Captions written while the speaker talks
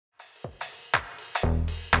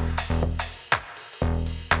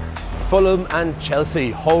Fulham and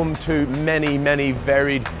Chelsea, home to many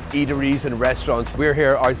varied eateries and restaurants. We're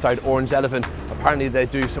here outside Orange Elephant. Apparently they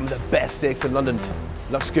do some of the best steaks in London.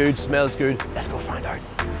 Looks good, smells good. Let's go find out.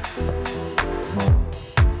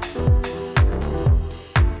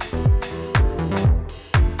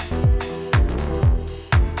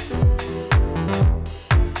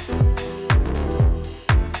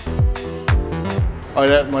 Hi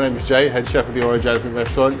there, my name is Jay, head chef of the Orange Elephant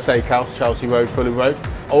restaurant, Steakhouse, Chelsea Road, Fulham Road.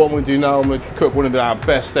 What I'm going to do now, I'm going to cook one of our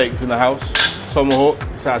best steaks in the house, tomahawk.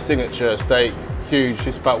 It's our signature steak, huge,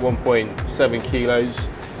 it's about 1.7 kilos.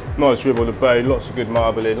 Nice rib on the bone, lots of good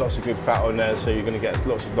marbling, lots of good fat on there, so you're going to get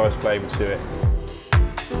lots of nice flavour to it.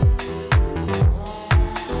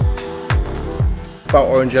 About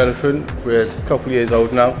Orange Elephant, we're a couple of years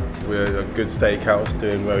old now. We're a good steakhouse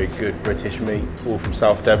doing very good British meat, all from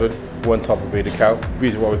South Devon, one type of breed of cow. The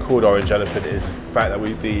reason why we're called Orange Elephant is the fact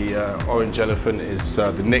that the Orange Elephant is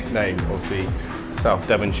the nickname of the South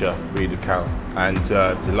Devonshire breed of cow, and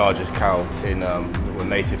the largest cow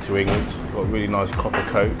native to England. It's got a really nice copper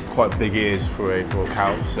coat, quite big ears for a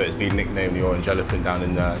cow, so it's been nicknamed the Orange Elephant down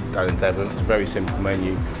in Devon. It's a very simple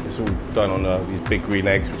menu. It's all done on these big green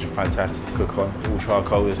eggs, which are fantastic to cook on. All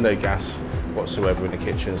charcoal, there's no gas whatsoever in the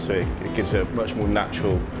kitchen, so it gives it a much more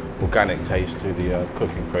natural, organic taste to the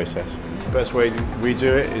cooking process. The best way we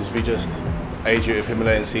do it is we just age it with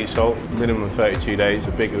Himalayan sea salt, minimum of 32 days.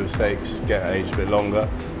 The bigger the steaks get aged a bit longer,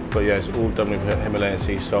 but yeah, it's all done with Himalayan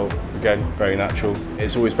sea salt. Again, very natural.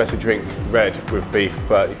 It's always best to drink red with beef,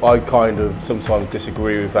 but I kind of sometimes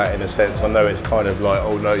disagree with that in a sense. I know it's kind of like,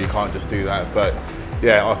 oh no, you can't just do that, but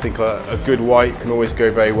yeah, I think a good white can always go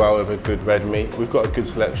very well with a good red meat. We've got a good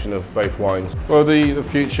selection of both wines. Well, the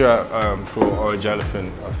future for Orange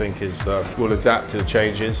Elephant, I think, is we'll adapt to the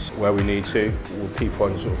changes where we need to. We'll keep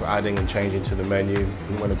on sort of adding and changing to the menu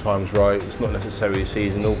when the time's right. It's not necessarily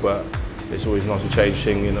seasonal, but it's always nice to change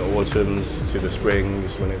things in the autumns to the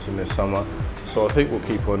springs when it's in the summer. So I think we'll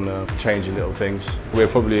keep on changing little things. We're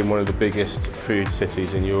probably in one of the biggest food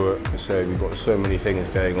cities in Europe, so we've got so many things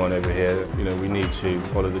going on over here. You know, we need to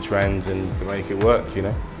follow the trends and make it work, you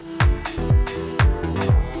know.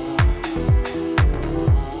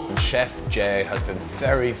 Chef Jay has been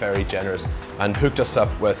very generous and hooked us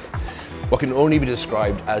up with what can only be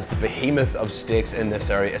described as the behemoth of steaks in this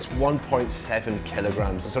area. It's 1.7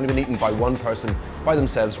 kilograms. It's only been eaten by one person by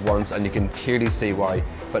themselves once, and you can clearly see why.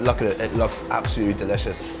 But look at it, it looks absolutely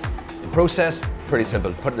delicious. The process, pretty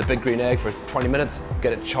simple. Put it in the big green egg for 20 minutes,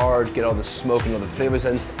 get it charred, get all the smoke and all the flavors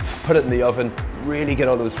in, put it in the oven, really get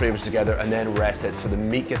all those flavors together, and then rest it so the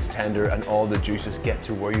meat gets tender and all the juices get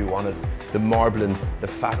to where you want it. The marbling, the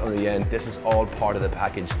fat on the end, this is all part of the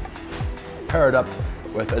package. Pair it up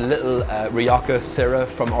with a little Rioja Syrah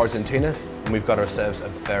from Argentina, and we've got ourselves a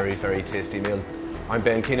very tasty meal. I'm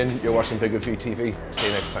Ben Keenan, you're watching Big Review TV. See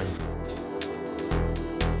you next time.